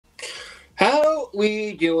What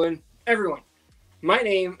we doing, everyone? My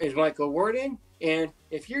name is Michael Warden, and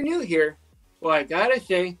if you're new here, well, I gotta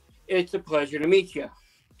say, it's a pleasure to meet you.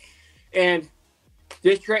 And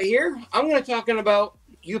this right here, I'm gonna talking about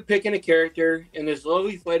you picking a character in this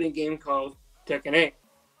lovely fighting game called Tekken 8.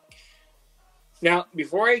 Now,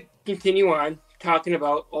 before I continue on talking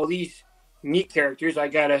about all these neat characters, I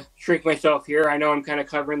gotta shrink myself here. I know I'm kind of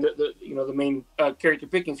covering the main character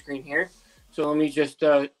picking screen here, so let me just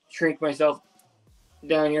shrink myself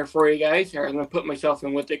down here for you guys. I'm gonna put myself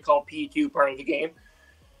in what they call P2 part of the game.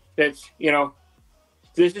 That's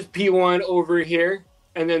this is P1 over here,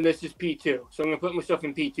 and then this is P2. So I'm gonna put myself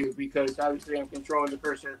in P2 because obviously I'm controlling the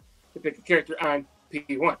cursor to pick a character on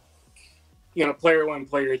P1. Player 1,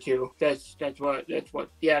 player 2. That's what the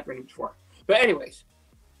acronym's for. But anyways,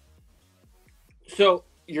 so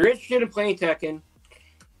you're interested in playing Tekken.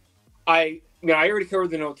 I already covered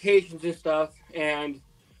the notations and stuff, and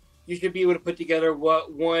you should be able to put together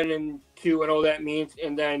what 1 and 2 and all that means,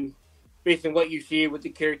 and then based on what you see with the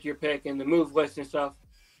character you pick and the move list and stuff.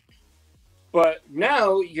 But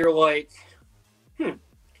now you're like, who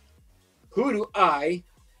do I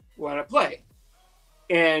want to play?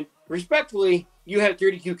 And respectfully, you have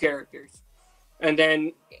 32 characters, and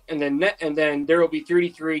then there will be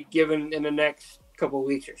 33 given in the next couple of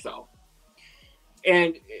weeks or so.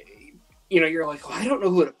 And you're like, well, I don't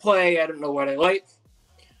know who to play. I don't know what I like.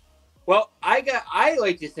 Well, I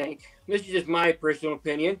like to think, this is just my personal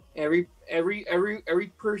opinion. Every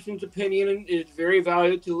person's opinion is very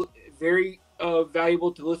valuable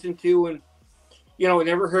to listen to, and it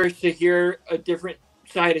never hurts to hear a different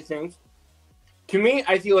side of things. To me,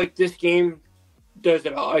 I feel like this game does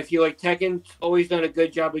it all. I feel like Tekken's always done a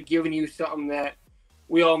good job of giving you something that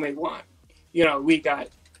we all may want. We got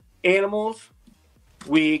animals,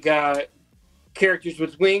 we got characters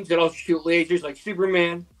with wings that also shoot lasers like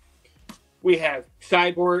Superman. We have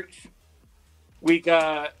cyborgs. We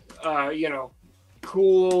got,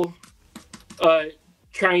 cool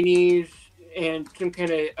Chinese and some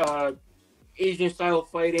kind of Asian-style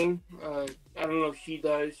fighting. I don't know if she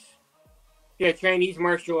does. Yeah, Chinese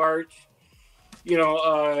martial arts.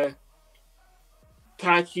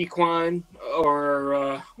 Tachi Kwan,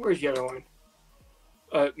 or where's the other one?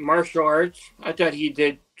 Martial arts. I thought he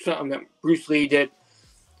did something that Bruce Lee did.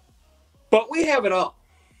 But we have it all.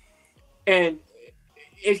 And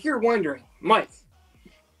if you're wondering, Mike,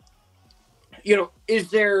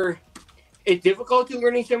 is there a difficulty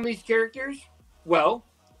learning some of these characters? Well,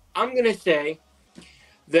 I'm going to say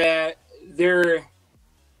that in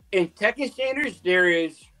Tekken standards, there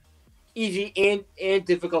is easy and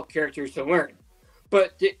difficult characters to learn.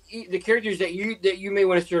 But the characters that you may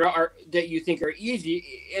want to start out that you think are easy,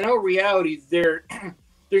 in all reality, they're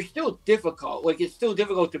still difficult. Like, it's still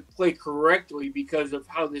difficult to play correctly because of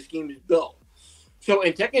how this game is built. So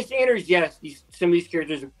in Tekken standards, yes, some of these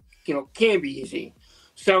characters, can be easy.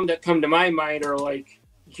 Some that come to my mind are like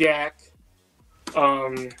Jack.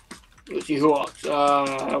 Let's see who else.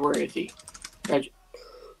 Where is he?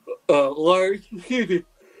 Lars. Excuse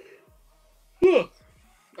me.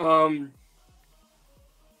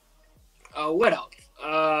 What else?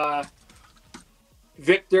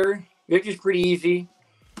 Victor. Victor's pretty easy.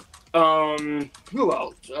 Who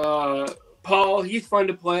else? Paul, he's fun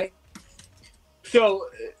to play. So,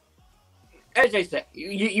 as I said,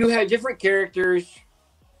 you have different characters,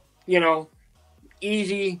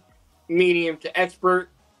 easy, medium to expert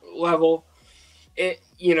level. At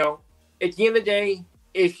the end of the day,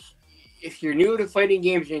 if you're new to fighting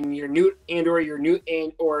games and you're new or you're new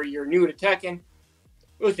to Tekken,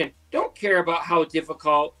 listen, don't care about how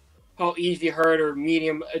difficult, how easy, hard, or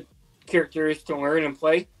medium a character is to learn and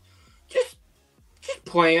play. Just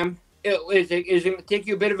play them. Is it going to take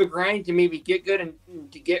you a bit of a grind to maybe get good and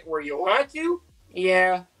to get where you want to?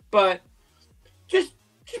 Yeah, but just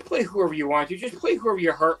play whoever you want to. Just play whoever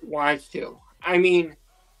your heart wants to. I mean,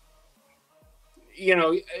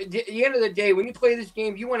 at the end of the day, when you play this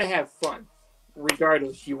game, you want to have fun.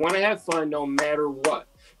 Regardless, you want to have fun no matter what.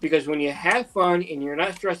 Because when you have fun and you're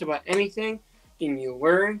not stressed about anything, then you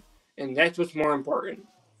learn, and that's what's more important.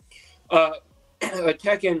 A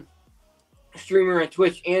Tekken streamer on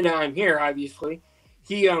Twitch and on here, obviously,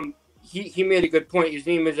 he made a good point. His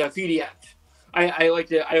name is FDX. I like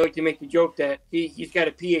to make the joke that he's got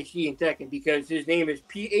a PhD in Tekken because his name is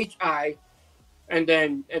PHI, and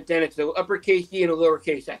then it's the uppercase D and a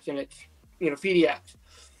lowercase x, and it's FDX.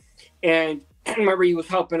 And I remember he was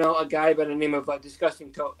helping out a guy by the name of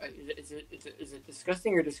Disgusting Toast. Is it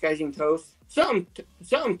Disgusting or Disguising Toast? Something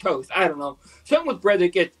toast. I don't know. Something with bread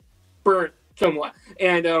that gets burnt somewhat.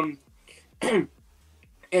 And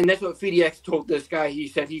And that's what FDX told this guy. He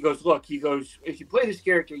said, he goes, look, he goes, if you play this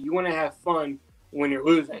character, you want to have fun when you're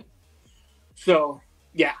losing. So,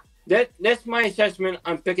 yeah, that's my assessment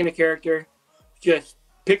on picking a character. Just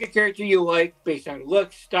pick a character you like based on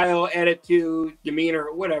look, style, attitude,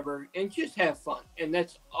 demeanor, whatever, and just have fun. And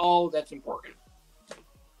that's all that's important.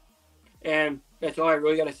 And that's all I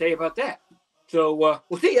really got to say about that. So,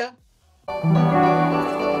 we'll see ya.